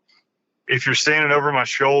 but if you're standing over my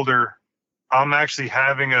shoulder, I'm actually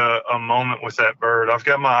having a moment with that bird. I've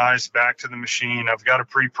got my eyes back to the machine. I've got a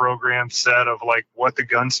pre-programmed set of what the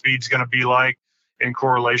gun speed's going to be like in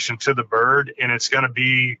correlation to the bird. And it's going to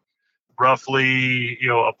be roughly,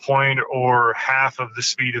 a point or half of the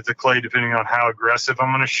speed of the clay, depending on how aggressive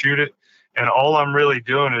I'm going to shoot it. And all I'm really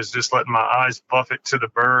doing is just letting my eyes buff it to the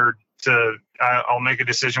bird. I'll make a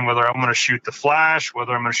decision whether I'm going to shoot the flash,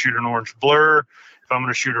 whether I'm going to shoot an orange blur, if I'm going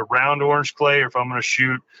to shoot a round orange clay, or if I'm going to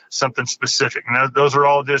shoot something specific. And those are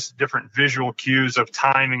all just different visual cues of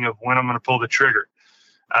timing of when I'm going to pull the trigger.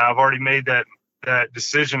 I've already made that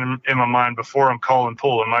decision in my mind before I'm calling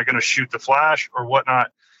pull. Am I going to shoot the flash or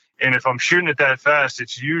whatnot? And if I'm shooting it that fast,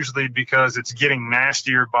 it's usually because it's getting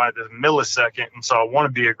nastier by the millisecond, and so I want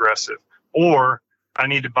to be aggressive. Or I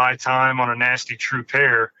need to buy time on a nasty true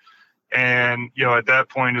pair. And, at that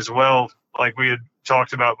point as well, like we had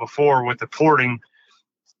talked about before with the porting,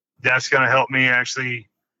 that's going to help me actually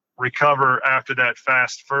recover after that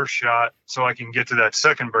fast first shot so I can get to that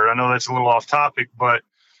second bird. I know that's a little off topic, but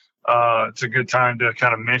it's a good time to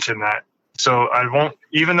kind of mention that. So I won't,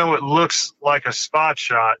 even though it looks like a spot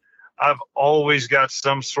shot, I've always got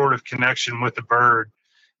some sort of connection with the bird,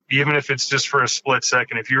 even if it's just for a split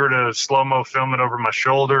second. If you were to slow-mo film it over my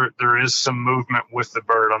shoulder, there is some movement with the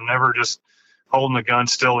bird. I'm never just holding the gun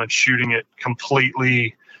still and shooting it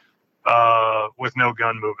completely with no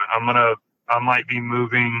gun movement. I might be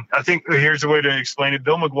moving. I think here's a way to explain it.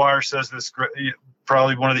 Bill McGuire says this,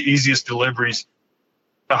 probably one of the easiest deliveries.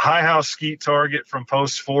 The high house skeet target from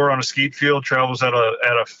post 4 on a skeet field travels at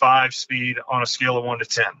a 5 speed on a scale of 1 to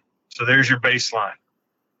 10. So there's your baseline.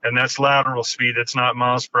 And that's lateral speed. That's not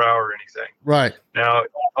miles per hour or anything. Right. Now,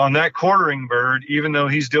 on that quartering bird, even though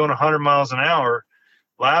he's doing 100 miles an hour,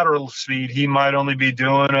 lateral speed, he might only be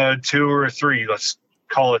doing a 2 or a 3. Let's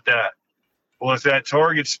call it that. Well, if that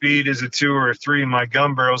target speed is a 2 or a 3, my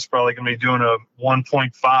gun barrel is probably going to be doing a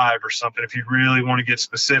 1.5 or something if you really want to get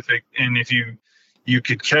specific. And if you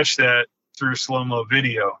could catch that through slow-mo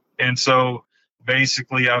video. And so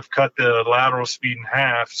basically I've cut the lateral speed in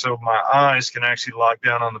half so my eyes can actually lock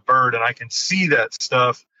down on the bird, and I can see that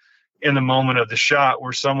stuff in the moment of the shot,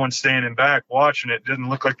 where someone standing back watching it doesn't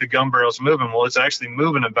look like the gun barrel's moving. Well, it's actually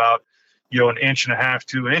moving about, 1.5 inches,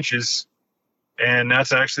 2 inches. And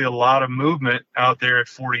that's actually a lot of movement out there at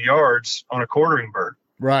 40 yards on a quartering bird.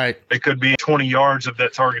 Right. It could be 20 yards of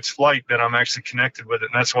that target's flight that I'm actually connected with it.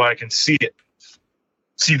 And that's why I can see it.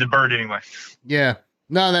 See the bird anyway. Yeah.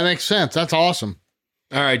 No, that makes sense. That's awesome.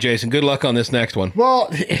 All right, Jason, good luck on this next one.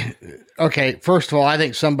 Well, okay, first of all, I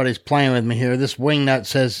think somebody's playing with me here. This wingnut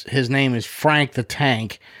says his name is Frank the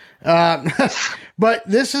Tank. But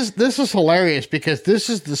this is hilarious because this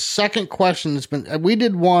is the second question that's been, we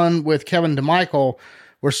did one with Kevin DeMichael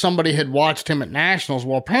where somebody had watched him at Nationals.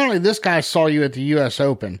 Well, apparently this guy saw you at the U.S.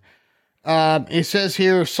 Open. It says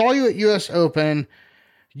here, saw you at U.S. Open.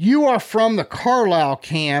 You are from the Carlisle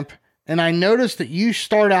camp, and I noticed that you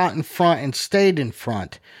start out in front and stayed in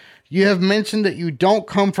front. You have mentioned that you don't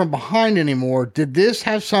come from behind anymore. Did this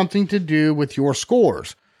have something to do with your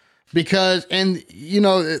scores? Because, and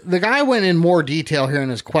the guy went in more detail here in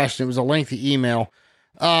his question. It was a lengthy email.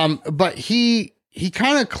 But he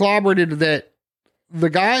kind of corroborated that the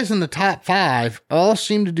guys in the top 5 all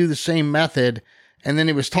seem to do the same method. And then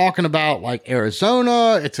he was talking about like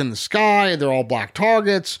Arizona, it's in the sky, they're all black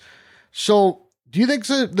targets. So do you think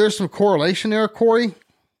there's some correlation there, Cory?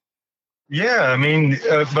 Yeah, I mean,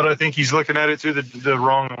 but I think he's looking at it through the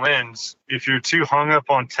wrong lens. If you're too hung up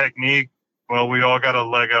on technique, well, we all got a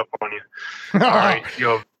leg up on you. All right.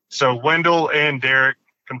 So Wendell and Derek,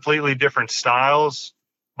 completely different styles,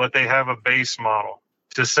 but they have a base model.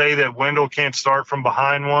 To say that Wendell can't start from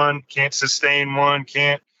behind one, can't sustain one,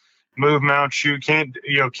 can't move, mount, shoot, can't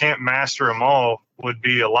master them all would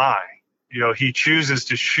be a lie. He chooses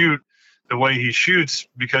to shoot the way he shoots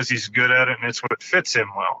because he's good at it and it's what fits him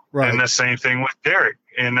well. Right. And the same thing with Derek.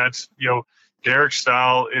 And that's, Derek's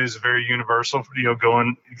style is very universal,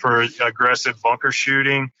 going for aggressive bunker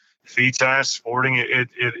shooting, FITAS, sporting.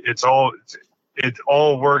 It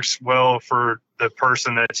all works well for the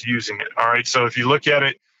person that's using it. All right. So if you look at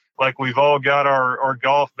it, like we've all got our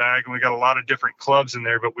golf bag and we got a lot of different clubs in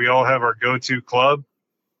there, but we all have our go-to club.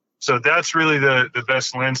 So that's really the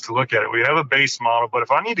best lens to look at it. We have a base model, but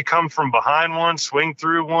if I need to come from behind one, swing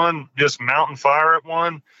through one, just mount and fire at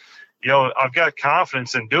one, I've got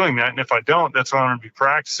confidence in doing that. And if I don't, that's what I'm going to be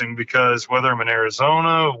practicing, because whether I'm in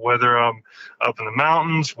Arizona, whether I'm up in the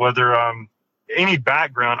mountains, whether I'm any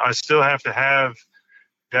background, I still have to have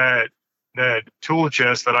that tool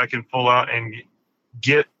chest that I can pull out and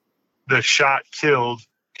get the shot killed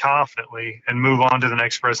confidently and move on to the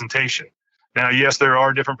next presentation. Now, yes, there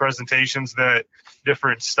are different presentations that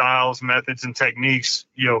different styles, methods, and techniques,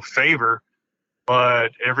 favor.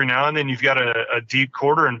 But every now and then you've got a deep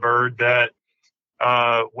quartering bird that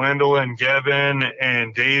Wendell and Gavin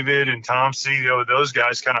and David and Tom C, those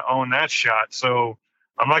guys kind of own that shot. So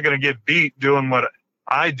I'm not going to get beat doing what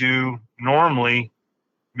I do normally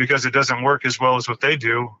because it doesn't work as well as what they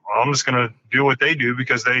do. I'm just going to do what they do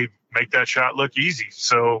because they make that shot look easy.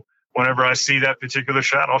 So whenever I see that particular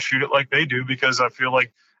shot, I'll shoot it like they do because I feel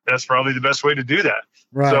like that's probably the best way to do that.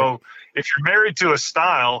 Right. So if you're married to a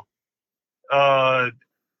style,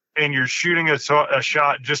 and you're shooting a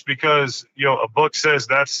shot just because, a book says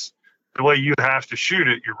that's the way you have to shoot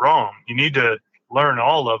it, you're wrong. You need to learn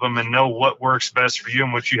all of them and know what works best for you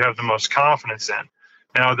and what you have the most confidence in.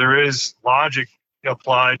 Now, there is logic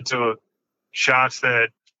applied to shots that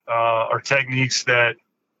are techniques that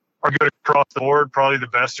are good across the board, probably the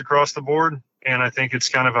best across the board. And I think it's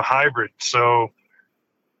kind of a hybrid. So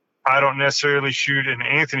I don't necessarily shoot, and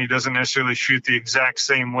Anthony doesn't necessarily shoot the exact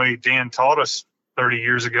same way Dan taught us 30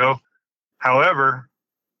 years ago. However,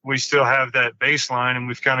 we still have that baseline, and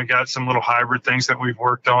we've kind of got some little hybrid things that we've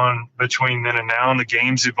worked on between then and now, and the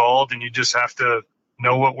game's evolved, and you just have to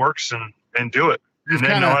know what works and do it, and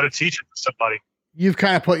then know how to teach it to somebody. You've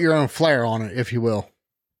kind of put your own flair on it, if you will.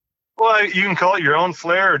 Well, you can call it your own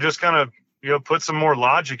flair or just kind of, put some more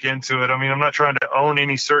logic into it. I mean, I'm not trying to own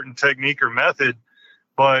any certain technique or method,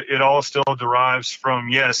 but it all still derives from,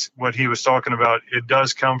 yes, what he was talking about. It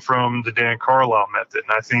does come from the Dan Carlisle method.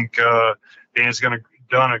 And I think Dan's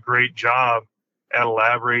done a great job at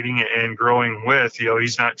elaborating and growing with.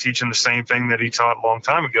 He's not teaching the same thing that he taught a long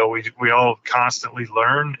time ago. We all constantly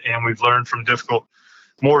learn, and we've learned from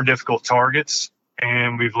more difficult targets,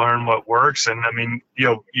 and we've learned what works. And I mean,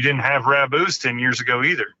 you didn't have Raboos 10 years ago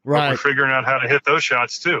either. Right. But we're figuring out how to hit those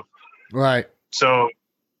shots too. Right. So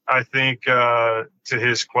I think to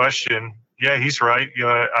his question, yeah, he's right.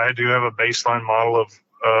 I do have a baseline model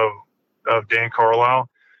of Dan Carlisle,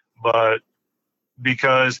 but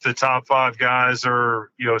because the top 5 guys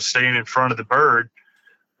are, staying in front of the bird,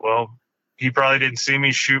 well, he probably didn't see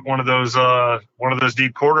me shoot one of those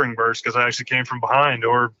deep quartering bursts because I actually came from behind,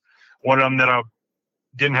 or one of them that I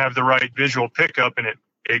didn't have the right visual pickup, and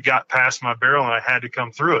it got past my barrel and I had to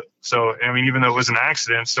come through it. So, I mean, even though it was an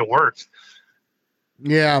accident, it still worked.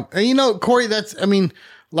 Yeah. And Cory,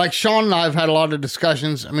 like Sean and I have had a lot of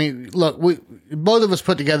discussions. I mean, look, both of us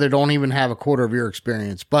put together don't even have a quarter of your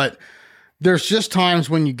experience, but there's just times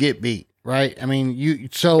when you get beat, right? I mean,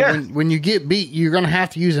 when you get beat, you're going to have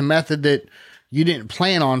to use a method that you didn't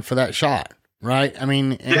plan on for that shot, right? I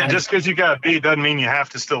mean, just because you got beat doesn't mean you have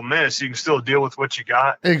to still miss. You can still deal with what you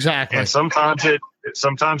got. Exactly. And sometimes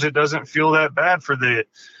it doesn't feel that bad for the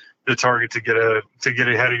target to get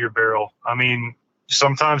ahead of your barrel. I mean,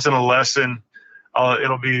 sometimes in a lesson,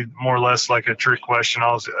 it'll be more or less like a trick question.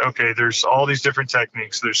 I'll say, okay, there's all these different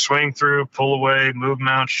techniques. There's swing through, pull away, move,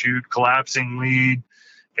 mount, shoot, collapsing lead,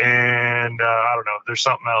 and I don't know, there's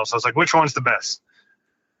something else. I was like, which one's the best?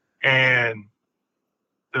 And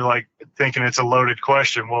they're like thinking it's a loaded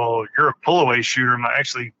question. Well, you're a pull away shooter. I'm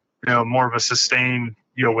actually, more of a sustained,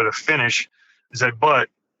 with a finish. I said, but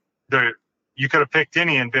you could have picked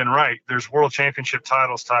any and been right. There's world championship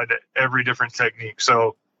titles tied to every different technique.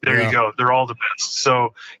 So there you go. They're all the best.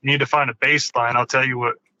 So you need to find a baseline. I'll tell you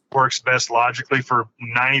what works best logically for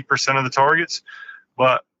 90% of the targets.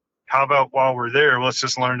 But how about while we're there, let's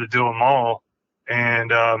just learn to do them all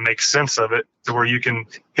and make sense of it to where you can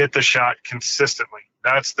hit the shot consistently.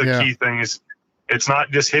 That's the key thing. Is it's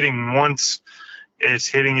not just hitting once, it's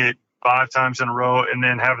hitting it 5 times in a row and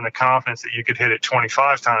then having the confidence that you could hit it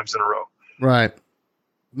 25 times in a row. Right.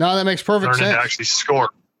 No, that makes perfect sense. Learning to actually score.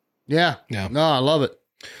 Yeah. No, I love it.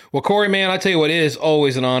 Well, Cory, man, I tell you what, it is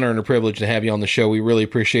always an honor and a privilege to have you on the show. We really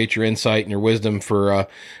appreciate your insight and your wisdom for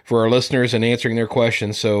our listeners and answering their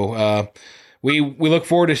questions. So we look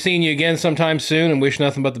forward to seeing you again sometime soon and wish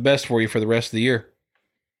nothing but the best for you for the rest of the year.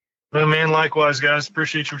 Well, man, likewise, guys.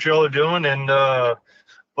 Appreciate what y'all are doing, and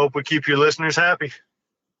hope we keep your listeners happy.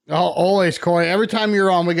 Oh, always, Cory. Every time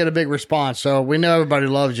you're on, we get a big response. So we know everybody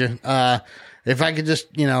loves you. If I could just,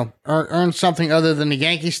 earn something other than the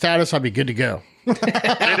Yankee status, I'd be good to go.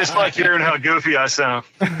 They just like hearing how goofy I sound.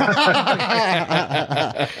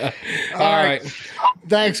 All right.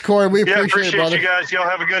 Thanks, Cory. We appreciate it, brother. You guys. Y'all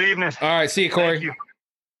have a good evening. All right. See you, Cory. Thank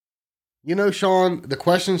you. Sean, the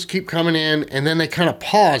questions keep coming in, and then they kind of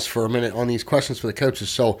pause for a minute on these questions for the coaches.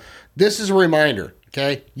 So this is a reminder,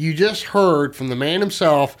 okay? You just heard from the man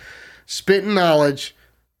himself, spitting knowledge.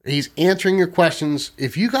 He's answering your questions.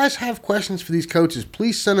 If you guys have questions for these coaches,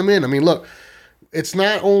 please send them in. I mean, look, it's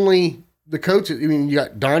not only the coaches. I mean, you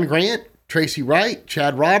got Don Grant, Tracy Wright,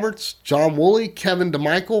 Chad Roberts, John Woolley, Kevin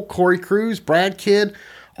DeMichael, Corey Kruse, Brad Kidd.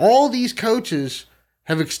 All these coaches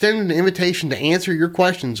have extended an invitation to answer your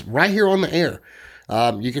questions right here on the air.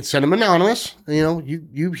 You can send them anonymous.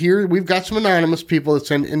 You hear we've got some anonymous people that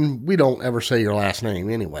send, and we don't ever say your last name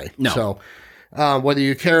anyway. No. So whether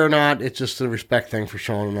you care or not, it's just a respect thing for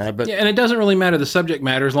Sean and I. But yeah, and it doesn't really matter the subject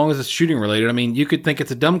matter as long as it's shooting related. I mean, you could think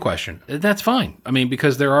it's a dumb question. That's fine. I mean,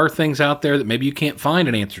 because there are things out there that maybe you can't find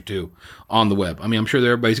an answer to on the web. I mean, I'm sure that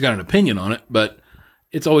everybody's got an opinion on it, but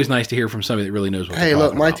it's always nice to hear from somebody that really knows what they're talking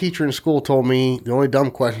about. My teacher in school told me the only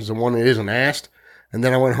dumb question is the one that isn't asked. And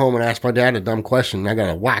then I went home and asked my dad a dumb question. And I got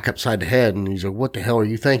a whack upside the head. And he's like, what the hell are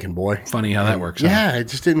you thinking, boy? Funny how that works. Yeah, it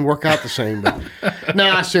just didn't work out the same. But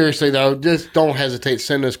no, seriously, though, just don't hesitate.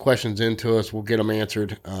 Send those questions in to us. We'll get them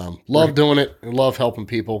answered. Love doing it and love helping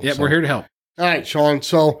people. Yeah, we're here to help. All right, Sean.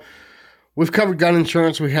 So we've covered gun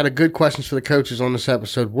insurance. We had a good questions for the coaches on this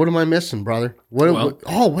episode. What am I missing, brother?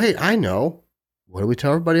 Wait, I know. What do we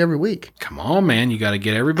tell everybody every week? Come on, man. You got to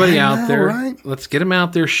get everybody out there. Right? Let's get them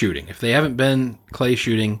out there shooting. If they haven't been clay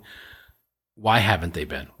shooting, why haven't they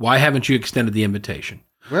been? Why haven't you extended the invitation?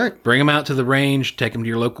 Right. Bring them out to the range, take them to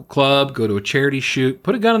your local club, go to a charity shoot,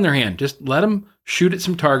 put a gun in their hand. Just let them shoot at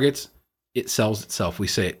some targets. It sells itself. We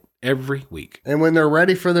say it every week. And when they're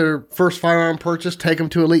ready for their first firearm purchase, take them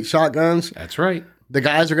to Elite Shotguns. That's right. The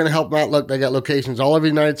guys are going to help them out. Look, they got locations all over the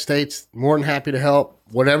United States. More than happy to help.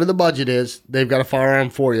 Whatever the budget is, they've got a firearm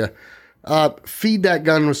for you. Feed that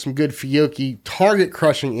gun with some good Fiocchi target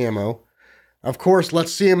crushing ammo. Of course,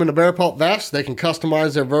 let's see them in a Bear Pelt vest. They can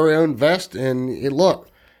customize their very own vest. And look,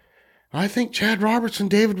 I think Chad Roberts and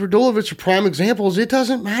David Radulovich are prime examples. It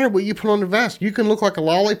doesn't matter what you put on the vest. You can look like a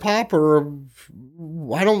lollipop or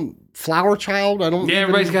flower child.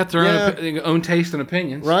 Everybody's got their own taste and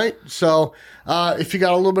opinions. Right? So if you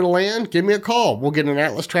got a little bit of land, give me a call. We'll get an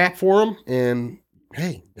Atlas trap for them. And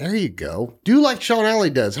hey, there you go. Do like S.I.A.I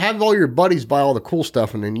does. Have all your buddies buy all the cool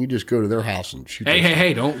stuff, and then you just go to their house and shoot.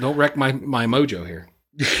 Hey, don't wreck my mojo here.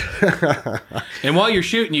 And while you're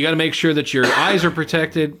shooting, you got to make sure that your eyes are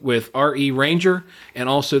protected with RE Ranger, and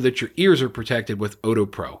also that your ears are protected with Auto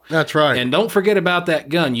Pro. That's right. And don't forget about that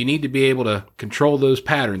gun. You need to be able to control those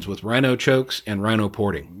patterns with Rhino chokes and Rhino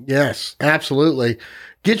porting. Yes, absolutely.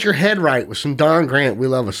 Get your head right with some Don Grant. We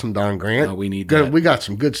love us some Don Grant. Oh, we need that. We got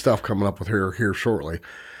some good stuff coming up with her here shortly.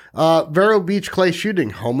 Vero Beach Clay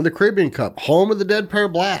Shooting, home of the Caribbean Cup, home of the Dead Pair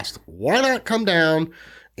Blast. Why not come down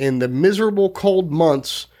in the miserable cold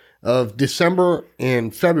months of December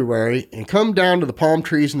and February and come down to the palm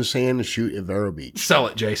trees and the sand and shoot at Vero Beach? Sell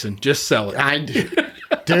it, Jason. Just sell it. I do.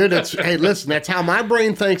 Dude, hey, listen, that's how my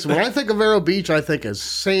brain thinks. When I think of Vero Beach, I think of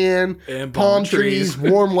sand, and palm trees,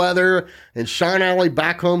 warm weather, and S.I.A.I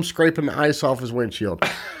back home scraping the ice off his windshield.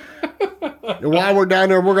 And while we're down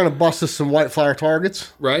there, we're going to bust us some white flyer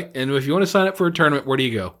targets. Right. And if you want to sign up for a tournament, where do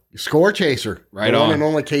you go? Score Chaser. Right the on. One and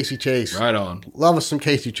only Casey Chase. Right on. Love us some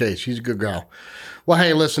Casey Chase. She's a good girl. Well,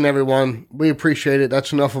 hey, listen, everyone. We appreciate it.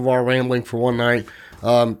 That's enough of our rambling for one night.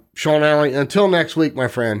 S.I.A.I, until next week, my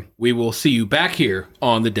friend. We will see you back here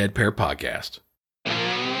on the Dead Pair Podcast.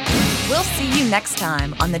 We'll see you next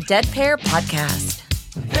time on the Dead Pair Podcast.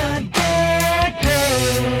 The Dead Pair.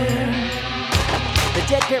 The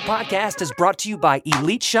Dead Pair Podcast is brought to you by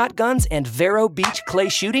Elite Shotguns and Vero Beach Clay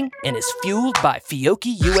Shooting and is fueled by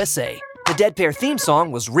Fiocchi USA. The Dead Pair theme song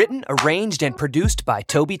was written, arranged, and produced by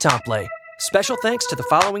Toby Tomplay. Special thanks to the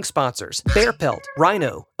following sponsors: Bear Pelt,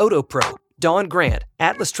 Rhino, Auto Pro, Dawn Grant,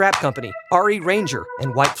 Atlas Trap Company, RE Ranger,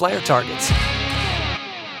 and White Flyer Targets.